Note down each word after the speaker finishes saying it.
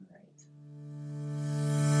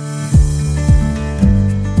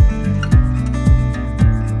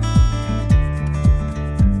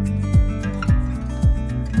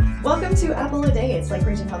Lake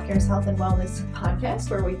Region Healthcare's Health and Wellness podcast,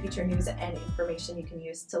 where we feature news and information you can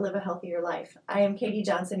use to live a healthier life. I am Katie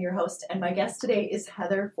Johnson, your host, and my guest today is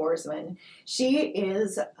Heather Foresman. She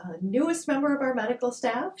is a newest member of our medical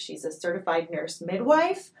staff. She's a certified nurse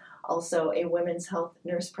midwife, also a women's health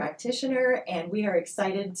nurse practitioner, and we are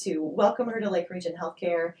excited to welcome her to Lake Region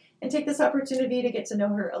Healthcare and take this opportunity to get to know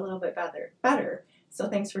her a little bit better. So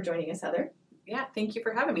thanks for joining us, Heather. Yeah, thank you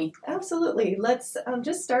for having me. Absolutely. Let's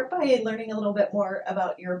just start by learning a little bit more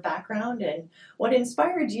about your background and what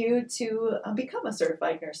inspired you to become a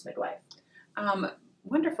certified nurse midwife.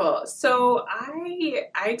 Wonderful. So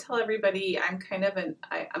I tell everybody I'm kind of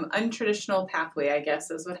I'm untraditional pathway, I guess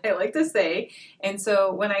is what I like to say. And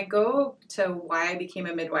so when I go to why I became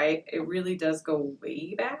a midwife, it really does go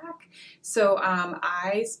way back. So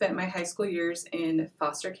I spent my high school years in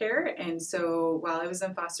foster care. And so while I was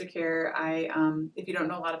in foster care, if you don't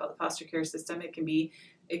know a lot about the foster care system, it can be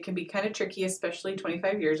kind of tricky, especially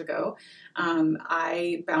 25 years ago.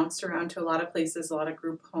 I bounced around to a lot of places, a lot of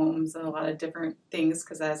group homes, and a lot of different things,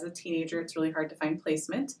 because as a teenager, it's really hard to find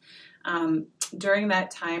placement. During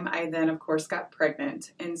that time, I then, of course, got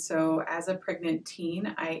pregnant. And so as a pregnant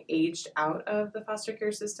teen, I aged out of the foster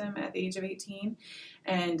care system at the age of 18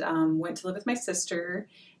 and went to live with my sister.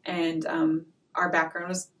 And our background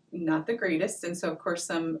was not the greatest. And so, of course,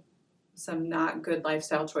 some not good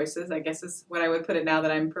lifestyle choices, I guess is what I would put it now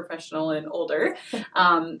that I'm professional and older.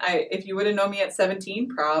 If you would have known me at 17,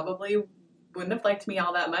 probably wouldn't have liked me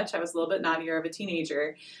all that much. I was a little bit naughtier of a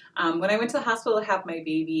teenager. When I went to the hospital to have my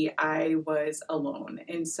baby, I was alone.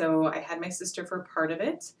 And so I had my sister for part of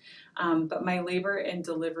it. But my labor and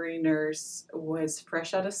delivery nurse was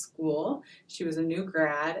fresh out of school. She was a new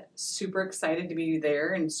grad, super excited to be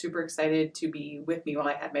there and super excited to be with me while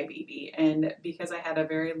I had my baby. And because I had a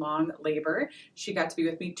very long labor, she got to be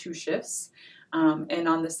with me 2 shifts. And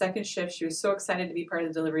on the second shift, she was so excited to be part of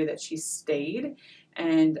the delivery that she stayed.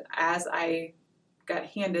 And as I got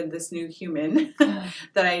handed this new human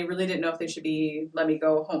that I really didn't know if they should let me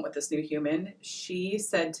go home with this new human, she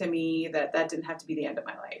said to me that didn't have to be the end of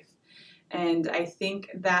my life. And I think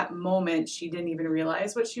that moment she didn't even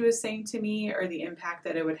realize what she was saying to me or the impact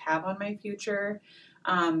that it would have on my future.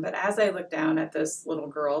 But as I looked down at this little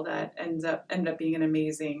girl that ended up being an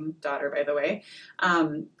amazing daughter, by the way,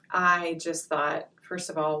 I just thought, first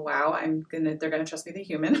of all, wow, they're gonna trust me, the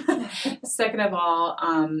human. Second of all,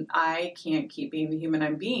 I can't keep being the human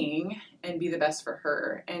I'm being and be the best for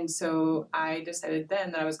her. And so I decided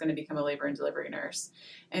then that I was going to become a labor and delivery nurse.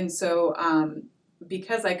 And so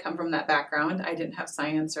because I come from that background, I didn't have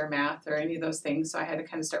science or math or any of those things, so I had to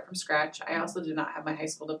kind of start from scratch. I also did not have my high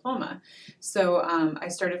school diploma. So I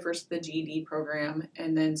started first the GED program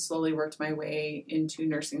and then slowly worked my way into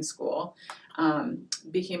nursing school,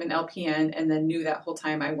 became an LPN, and then knew that whole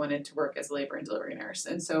time I wanted to work as a labor and delivery nurse.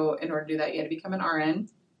 And so in order to do that, you had to become an RN.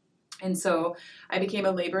 And so I became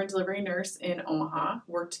a labor and delivery nurse in Omaha,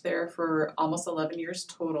 worked there for almost 11 years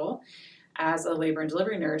total as a labor and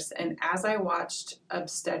delivery nurse. And as I watched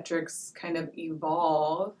obstetrics kind of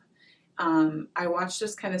evolve, I watched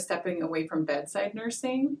us kind of stepping away from bedside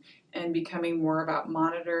nursing and becoming more about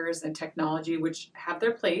monitors and technology, which have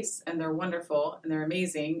their place and they're wonderful and they're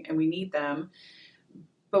amazing and we need them.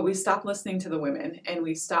 But we stopped listening to the women and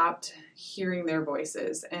we stopped hearing their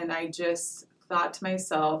voices. And I just thought to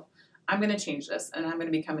myself, I'm going to change this and I'm going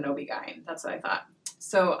to become an OB-GYN. That's what I thought.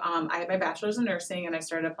 So I had my bachelor's in nursing and I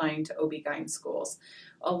started applying to OB-GYN schools.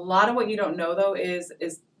 A lot of what you don't know, though, is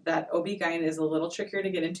that OB-GYN is a little trickier to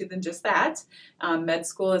get into than just that. Med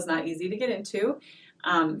school is not easy to get into.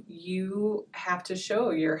 You have to show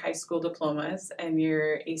your high school diplomas and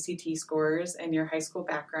your ACT scores and your high school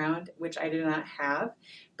background, which I did not have.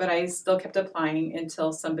 But I still kept applying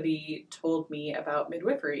until somebody told me about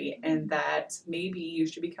midwifery and that maybe you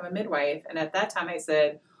should become a midwife. And at that time I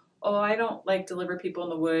said, oh, I don't deliver people in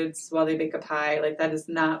the woods while they bake a pie. That is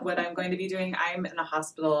not what I'm going to be doing. I'm in a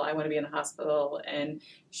hospital. I want to be in a hospital. And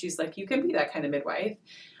she's like, you can be that kind of midwife.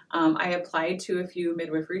 I applied to a few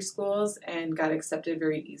midwifery schools and got accepted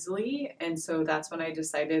very easily. And so that's when I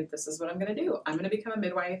decided this is what I'm going to do. I'm going to become a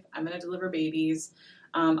midwife. I'm going to deliver babies.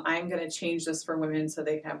 I'm going to change this for women so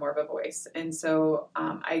they can have more of a voice. And so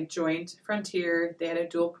I joined Frontier. They had a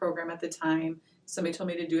dual program at the time. Somebody told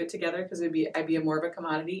me to do it together because I'd be more of a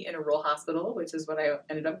commodity in a rural hospital, which is what I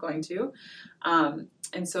ended up going to.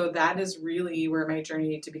 And so that is really where my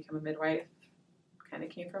journey to become a midwife kind of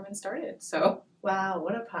came from and started. So wow,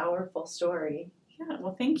 what a powerful story. Yeah,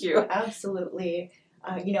 well, thank you. Absolutely.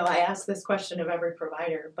 I ask this question of every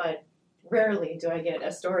provider, but rarely do I get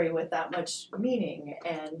a story with that much meaning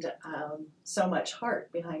and so much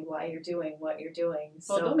heart behind why you're doing what you're doing.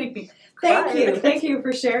 Well, So don't make me cry. thank you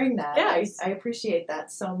for sharing that. Yes. I appreciate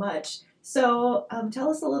that so much. So tell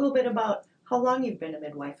us a little bit about how long you've been a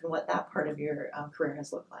midwife and what that part of your career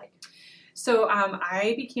has looked like. So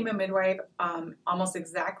I became a midwife almost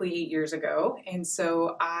exactly 8 years ago. And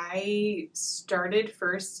so I started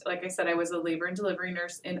first, like I said, I was a labor and delivery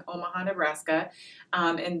nurse in Omaha, Nebraska.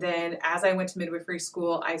 And then as I went to midwifery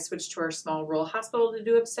school, I switched to our small rural hospital to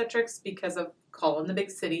do obstetrics because of call in the big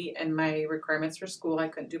city and my requirements for school. I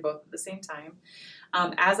couldn't do both at the same time.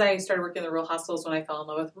 As I started working in the rural hospitals, when I fell in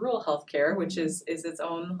love with rural healthcare, which is its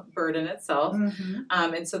own burden itself.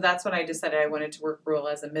 And so that's when I decided I wanted to work rural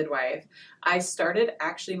as a midwife. I started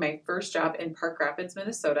actually my first job in Park Rapids,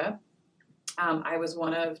 Minnesota. I was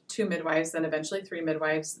one of 2 midwives, then eventually 3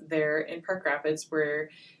 midwives there in Park Rapids, where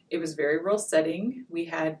it was very rural setting. We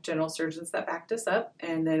had general surgeons that backed us up,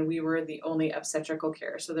 and then we were the only obstetrical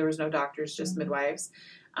care. So there was no doctors, just midwives,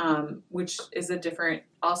 which is a different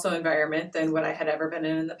also environment than what I had ever been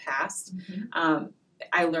in the past.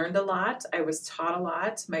 I learned a lot. I was taught a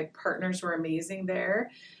lot. My partners were amazing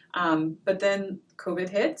there. But then COVID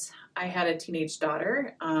hit. I had a teenage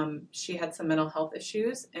daughter. She had some mental health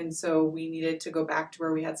issues. And so we needed to go back to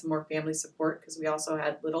where we had some more family support because we also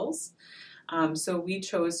had littles. So we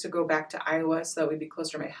chose to go back to Iowa so that we'd be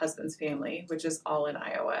closer to my husband's family, which is all in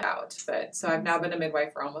Iowa But so I've now been a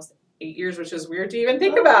midwife for almost 8 years, which is weird to even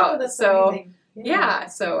think about. That's so amazing. Yeah,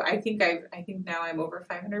 so I think now I'm over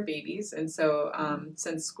 500 babies, and so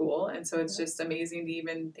since school, and so it's just amazing to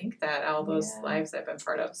even think that all those lives I've been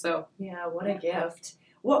part of. So yeah, what a gift.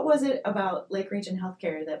 What was it about Lake Region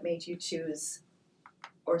Healthcare that made you choose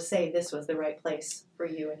or say this was the right place for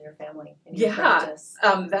you and your family and your practice?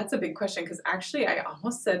 That's a big question because actually I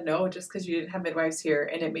almost said no just because you didn't have midwives here,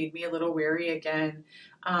 and it made me a little wary again.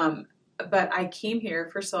 But I came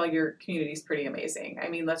here, first of all, your community is pretty amazing. I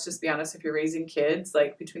mean, let's just be honest, if you're raising kids,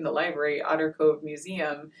 like between the library, Otter Cove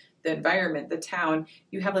Museum, the environment, the town,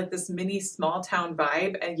 you have like this mini small town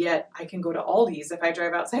vibe, and yet I can go to Aldi's if I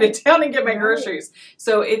drive outside of town and get my groceries.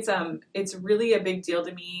 So it's really a big deal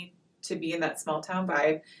to me to be in that small town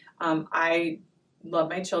vibe. I love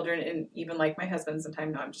my children and even like my husband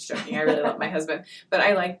sometimes. No, I'm just joking. I really love my husband, but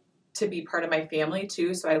I like to be part of my family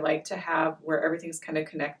too. So I like to have where everything's kind of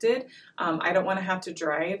connected. I don't want to have to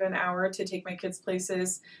drive an hour to take my kids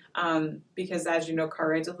places because as you know, car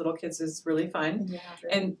rides with little kids is really fun. Yeah,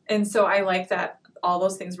 sure. And so I like that all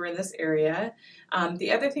those things were in this area.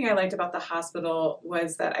 The other thing I liked about the hospital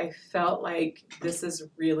was that I felt like this is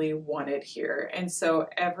really wanted here. And so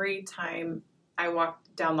every time I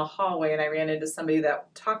walked down the hallway and I ran into somebody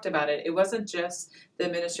that talked about it, it wasn't just the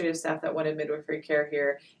administrative staff that wanted midwifery care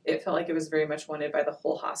here. It felt like it was very much wanted by the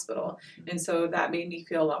whole hospital. And so that made me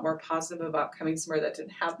feel a lot more positive about coming somewhere that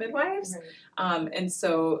didn't have midwives. Right. And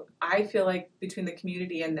so I feel like between the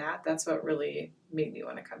community and that's what really made me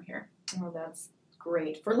want to come here. Oh, that's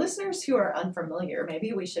great. For listeners who are unfamiliar,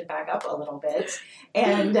 maybe we should back up a little bit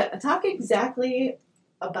and talk exactly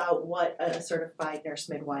about what a certified nurse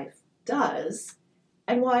midwife does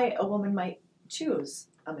and why a woman might choose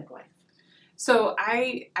a midwife. So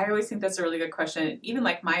I always think that's a really good question. Even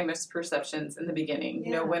like my misperceptions in the beginning,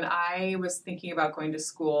 you know, when I was thinking about going to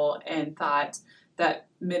school and thought that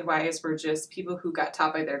midwives were just people who got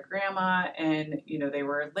taught by their grandma and, you know, they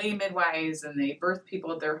were lay midwives and they birthed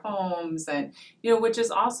people at their homes and, you know, which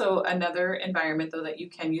is also another environment though that you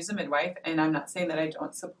can use a midwife. And I'm not saying that I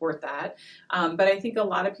don't support that. But I think a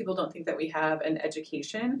lot of people don't think that we have an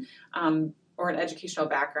education or an educational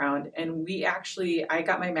background. And I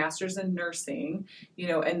got my master's in nursing, you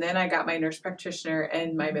know, and then I got my nurse practitioner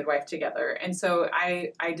and my midwife together. And so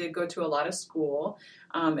I did go to a lot of school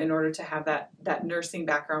in order to have that nursing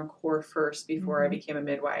background core first before I became a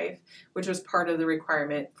midwife, which was part of the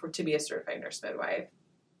requirement to be a certified nurse midwife.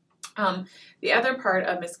 The other part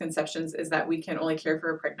of misconceptions is that we can only care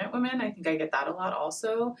for pregnant women. I think I get that a lot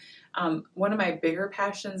also. One of my bigger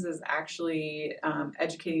passions is actually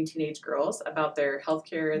educating teenage girls about their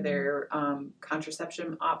healthcare, their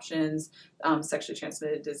contraception options, sexually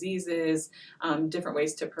transmitted diseases, different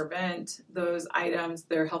ways to prevent those items,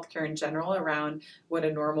 their healthcare in general around what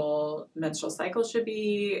a normal menstrual cycle should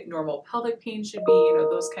be, normal pelvic pain should be, you know,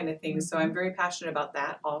 those kind of things. So I'm very passionate about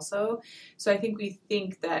that also. So I think we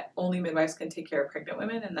think that only midwives can take care of pregnant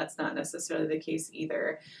women, and that's not necessarily the case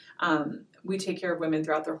either. We take care of women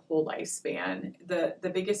throughout their whole lifespan.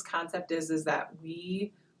 The biggest concept is that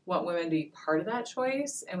we want women to be part of that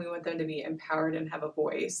choice, and we want them to be empowered and have a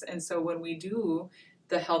voice. And so when we do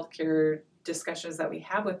the healthcare discussions that we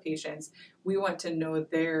have with patients, we want to know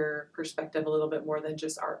their perspective a little bit more than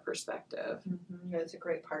just our perspective. Mm-hmm. It's a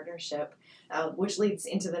great partnership, which leads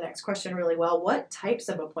into the next question really well. What types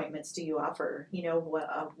of appointments do you offer?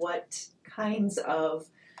 What kinds of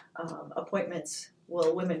appointments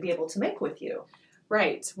will women be able to make with you?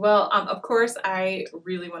 Right. Well, of course, I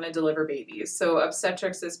really want to deliver babies. So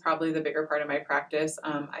obstetrics is probably the bigger part of my practice.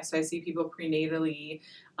 So I see people prenatally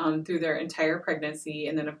through their entire pregnancy,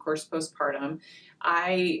 and then, of course, postpartum.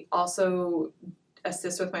 I also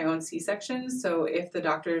assist with my own C-sections. So if the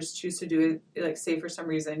doctors choose to do it, like say for some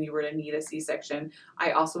reason you were to need a C-section,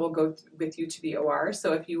 I also will go with you to the OR.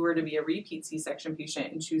 So if you were to be a repeat C-section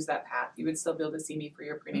patient and choose that path, you would still be able to see me for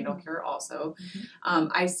your prenatal care also.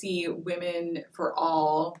 I see women for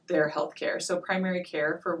all their health care. So primary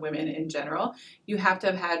care for women in general, you have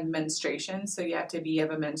to have had menstruation. So you have to be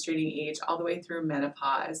of a menstruating age all the way through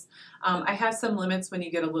menopause. I have some limits when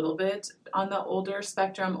you get a little bit on the older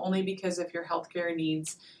spectrum, only because if your healthcare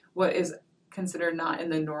needs what is considered not in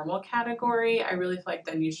the normal category, I really feel like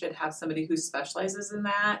then you should have somebody who specializes in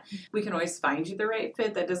that. We can always find you the right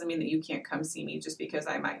fit. That doesn't mean that you can't come see me just because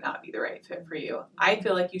I might not be the right fit for you. I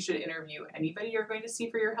feel like you should interview anybody you're going to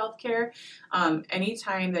see for your healthcare.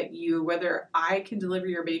 Anytime that whether I can deliver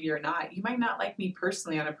your baby or not, you might not like me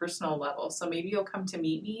personally on a personal level. So maybe you'll come to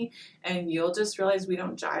meet me and you'll just realize we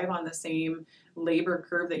don't jive on the same labor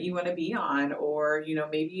curve that you want to be on, or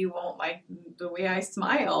maybe you won't like the way I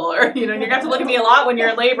smile, or you're gonna have to look at me a lot when you're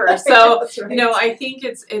in labor. So right. I think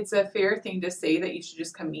it's a fair thing to say that you should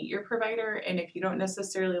just come meet your provider, and if you don't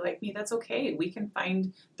necessarily like me, that's okay. We can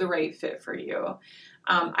find the right fit for you.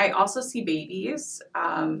 I also see babies.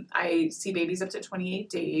 I see babies up to 28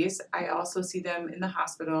 days. I also see them in the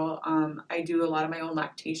hospital. I do a lot of my own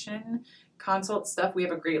lactation consult stuff. We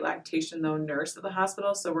have a great lactation nurse at the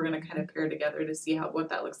hospital, so we're going to kind of pair together to see what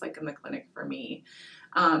that looks like in the clinic for me.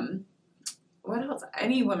 What else?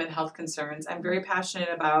 Any women health concerns. I'm very passionate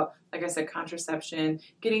about, like I said, contraception,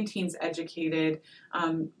 getting teens educated,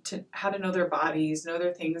 to how to know their bodies, know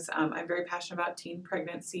their things. I'm very passionate about teen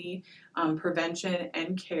pregnancy, prevention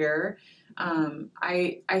and care.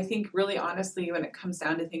 I think really honestly, when it comes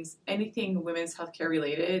down to things, anything women's healthcare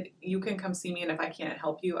related, you can come see me, and if I can't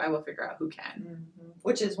help you, I will figure out who can. Mm-hmm.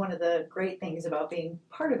 Which is one of the great things about being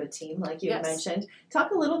part of a team, like you Yes. mentioned.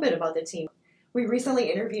 Talk a little bit about the team. We recently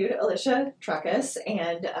interviewed Alicia Trakas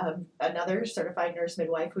and another certified nurse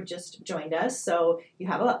midwife who just joined us. So you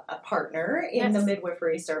have a partner in Yes. the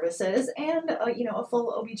midwifery services and a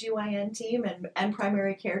full OBGYN team and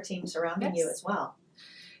primary care team surrounding Yes. you as well.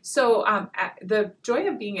 So the joy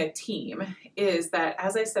of being a team is that,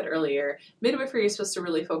 as I said earlier, midwifery is supposed to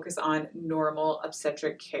really focus on normal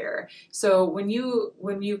obstetric care. So when you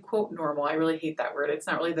quote normal, I really hate that word. It's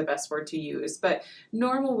not really the best word to use, but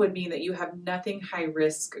normal would mean that you have nothing high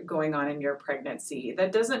risk going on in your pregnancy.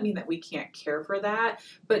 That doesn't mean that we can't care for that,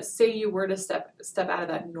 but say you were to step out of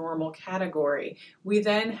that normal category, we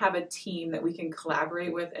then have a team that we can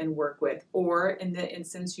collaborate with and work with, or in the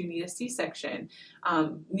instance you need a C-section.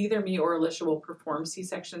 Neither me or Alicia will perform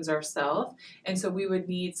C-sections ourselves, and so we would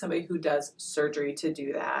need somebody who does surgery to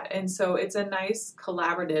do that. And so it's a nice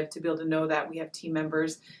collaborative to be able to know that we have team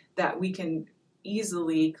members that we can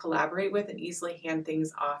easily collaborate with and easily hand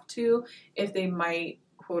things off to if they might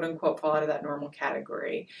quote unquote fall out of that normal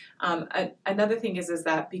category. Another thing is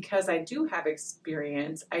that because I do have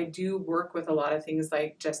experience, I do work with a lot of things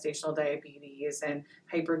like gestational diabetes and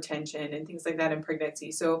hypertension and things like that in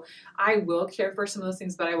pregnancy. So I will care for some of those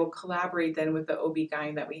things, but I will collaborate then with the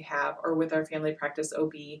OB-GYN that we have or with our family practice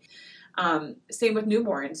OB. Same with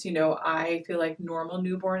newborns. I feel like normal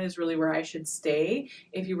newborn is really where I should stay.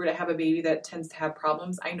 If you were to have a baby that tends to have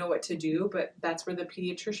problems, I know what to do, but that's where the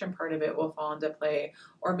pediatrician part of it will fall into play.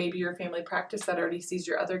 Or maybe your family practice that already sees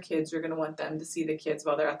your other kids, you're going to want them to see the kids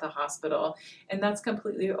while they're at the hospital. And that's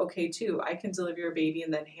completely okay too. I can deliver your baby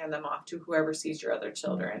and then hand them off to whoever sees your other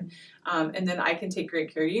children. And then I can take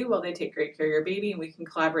great care of you while they take great care of your baby, and we can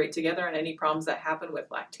collaborate together on any problems that happen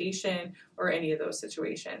with lactation or any of those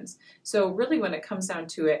situations. So really when it comes down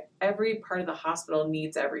to it, every part of the hospital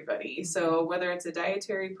needs everybody. So whether it's a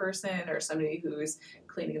dietary person or somebody who's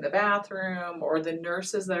cleaning the bathroom or the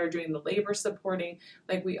nurses that are doing the labor supporting,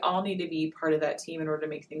 like we all need to be part of that team in order to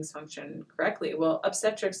make things function correctly. Well,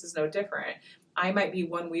 obstetrics is no different. I might be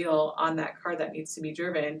one wheel on that car that needs to be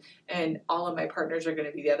driven, and all of my partners are going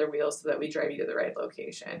to be the other wheels so that we drive you to the right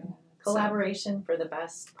location. Collaboration for the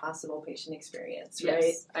best possible patient experience, right?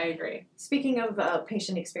 Yes, I agree. Speaking of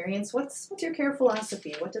patient experience, what's your care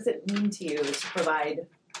philosophy? What does it mean to you to provide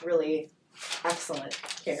really excellent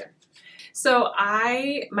care? So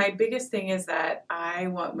my biggest thing is that I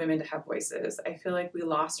want women to have voices. I feel like we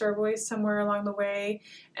lost our voice somewhere along the way.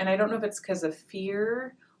 And I don't know if it's because of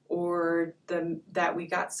fear or that we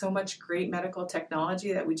got so much great medical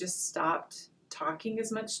technology that we just stopped talking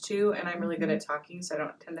as much too. And I'm really good at talking, so I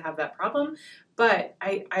don't tend to have that problem. But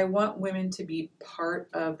I want women to be part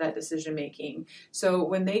of that decision making. So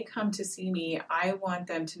when they come to see me, I want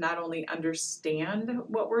them to not only understand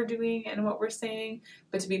what we're doing and what we're saying,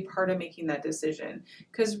 but to be part of making that decision.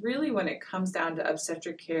 Because really when it comes down to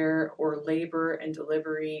obstetric care or labor and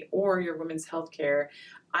delivery or your women's health care,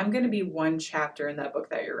 I'm going to be one chapter in that book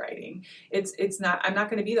that you're writing. I'm not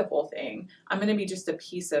going to be the whole thing. I'm going to be just a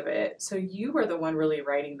piece of it. So you are the one really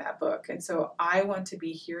writing that book. And so I want to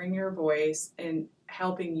be hearing your voice and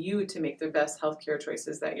helping you to make the best healthcare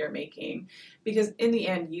choices that you're making. Because in the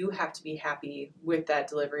end, you have to be happy with that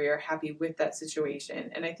delivery or happy with that situation.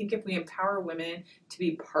 And I think if we empower women to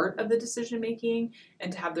be part of the decision making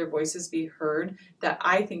and to have their voices be heard, that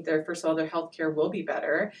I think first of all, their healthcare will be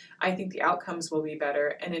better. I think the outcomes will be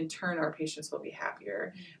better. And in turn, our patients will be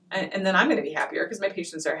happier. And then I'm going to be happier because my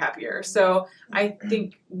patients are happier. So I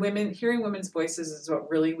think hearing women's voices is what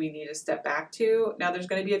really we need to step back to. Now, there's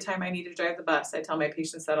going to be a time I need to drive the bus. I tell my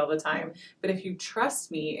patients that all the time. But if you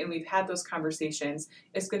trust me and we've had those conversations,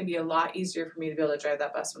 it's going to be a lot easier for me to be able to drive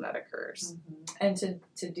that bus when that occurs. And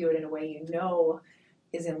to do it in a way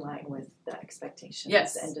is in line with the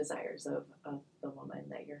expectations and desires of the woman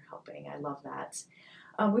that you're helping. I love that.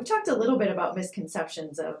 We've talked a little bit about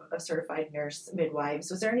misconceptions of certified nurse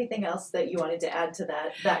midwives. Was there anything else that you wanted to add to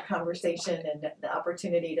that conversation and the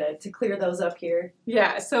opportunity to clear those up here?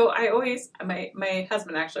 Yeah, so I always, my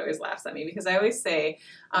husband actually always laughs at me because I always say,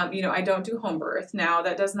 I don't do home birth. Now,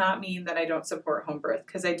 that does not mean that I don't support home birth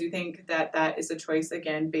because I do think that is a choice,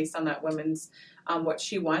 again, based on that woman's what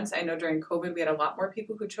she wants. I know during COVID, we had a lot more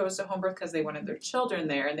people who chose to home birth because they wanted their children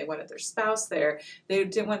there and they wanted their spouse there. They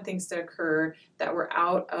didn't want things to occur that were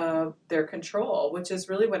out of their control, which is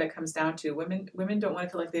really what it comes down to. Women don't want to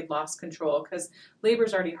feel like they've lost control because labor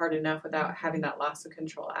is already hard enough without having that loss of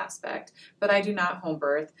control aspect. But I do not home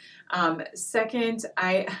birth. Second,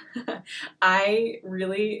 I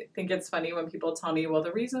really think it's funny when people tell me, well,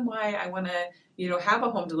 the reason why I want to have a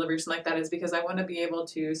home delivery or something like that is because I want to be able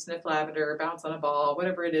to sniff lavender, bounce on a ball,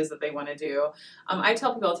 whatever it is that they want to do. I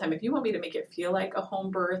tell people all the time, if you want me to make it feel like a home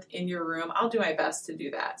birth in your room, I'll do my best to do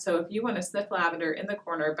that. So if you want to sniff lavender in the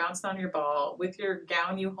corner, bounce on your ball with your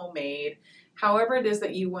gown you homemade, however it is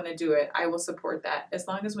that you want to do it, I will support that. As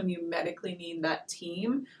long as when you medically need that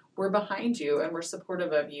team, we're behind you and we're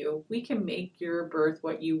supportive of you. We can make your birth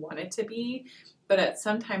what you want it to be. But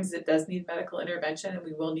sometimes it does need medical intervention and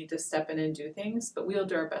we will need to step in and do things, but we'll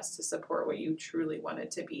do our best to support what you truly want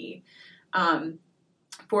it to be.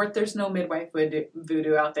 Fourth, there's no midwife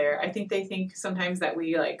voodoo out there. I think they think sometimes that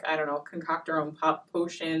we concoct our own pop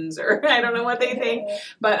potions or I don't know what they think,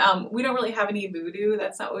 but we don't really have any voodoo.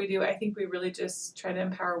 That's not what we do. I think we really just try to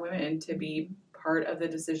empower women to be part of the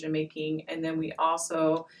decision making. And then we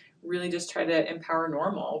also really just try to empower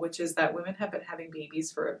normal, which is that women have been having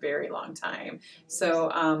babies for a very long time.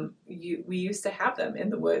 So we used to have them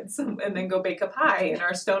in the woods and then go bake a pie in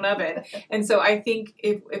our stone oven. And so I think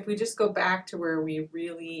if we just go back to where we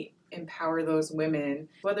really empower those women,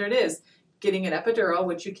 whether it is getting an epidural,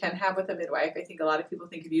 which you can have with a midwife. I think a lot of people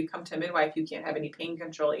think if you come to a midwife, you can't have any pain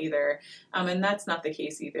control either. And that's not the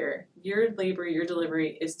case either. Your labor, your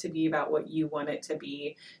delivery is to be about what you want it to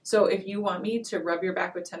be. So if you want me to rub your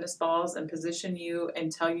back with tennis balls and position you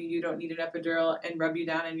and tell you don't need an epidural and rub you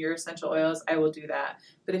down in your essential oils, I will do that.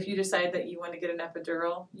 But if you decide that you want to get an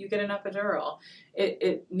epidural, you get an epidural.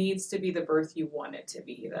 It needs to be the birth you want it to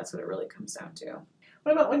be. That's what it really comes down to.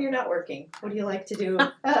 What about when you're not working? What do you like to do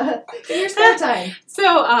in your spare time?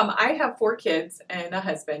 So I have 4 kids and a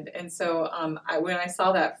husband. And so when I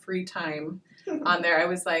saw that free time on there, I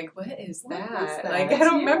was like, what is that? Like, I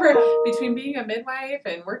don't remember between being a midwife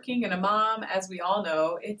and working and a mom, as we all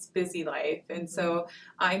know, it's busy life. And so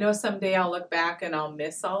I know someday I'll look back and I'll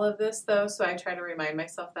miss all of this though. So I try to remind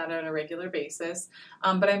myself that on a regular basis.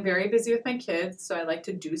 But I'm very busy with my kids. So I like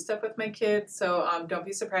to do stuff with my kids. So don't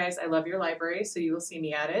be surprised. I love your library. So you will see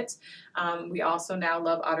me at it. We also now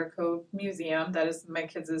love Otter Cove Museum. That is my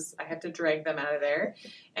kids' I have to drag them out of there.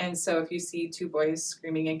 And so if you see 2 boys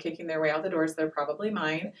screaming and kicking their way out the doors, they're probably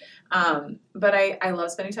mine. But I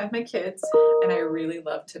love spending time with my kids, and I really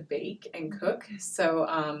love to bake and cook.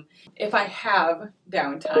 So if I have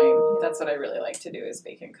downtime, that's what I really like to do is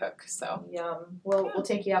bake and cook. So yum. We'll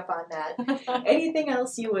take you up on that. Anything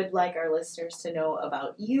else you would like our listeners to know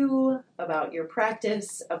about you, about your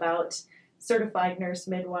practice, about certified nurse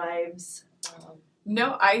midwives?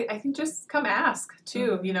 No, I think just come ask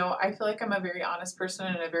too. I feel like I'm a very honest person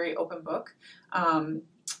and a very open book.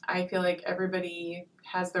 I feel like everybody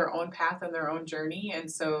has their own path and their own journey,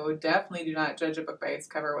 and so definitely do not judge a book by its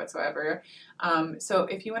cover whatsoever. So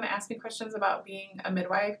if you want to ask me questions about being a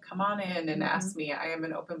midwife, come on in and ask me. I am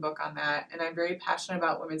an open book on that, and I'm very passionate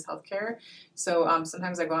about women's healthcare. So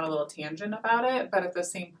sometimes I go on a little tangent about it, but at the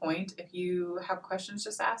same point, if you have questions,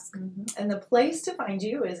 just ask. And the place to find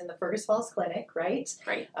you is in the Fergus Falls Clinic, right?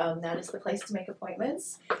 Right. That is the place to make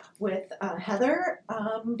appointments with Heather.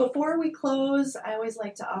 Before we close, I always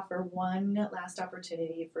like to offer one last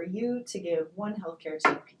opportunity for you to give one healthcare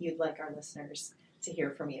tip you'd like our listeners to hear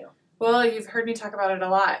from you. Well, you've heard me talk about it a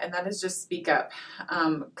lot, and that is just speak up.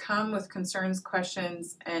 Come with concerns,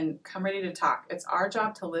 questions, and come ready to talk. It's our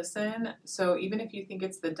job to listen, so even if you think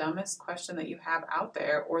it's the dumbest question that you have out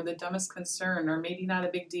there, or the dumbest concern, or maybe not a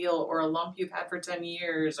big deal, or a lump you've had for 10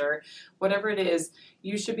 years, or whatever it is,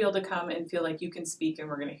 you should be able to come and feel like you can speak and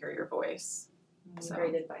we're going to hear your voice. So.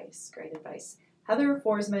 Great advice. Heather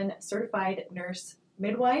Foresman, certified nurse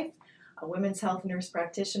midwife, a women's health nurse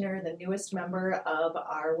practitioner, the newest member of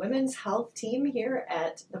our women's health team here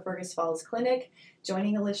at the Fergus Falls Clinic,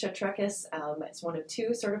 joining Alicia Trakas as one of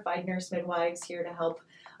 2 certified nurse midwives here to help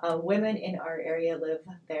women in our area live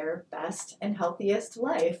their best and healthiest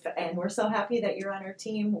life. And we're so happy that you're on our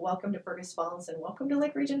team. Welcome to Fergus Falls and welcome to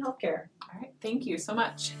Lake Region Healthcare. All right, thank you so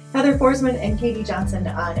much. Heather Foresman and Katie Johnson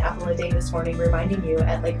on Apple a Day this morning, reminding you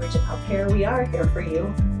at Lake Region Healthcare, we are here for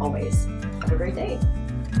you always. Have a great day.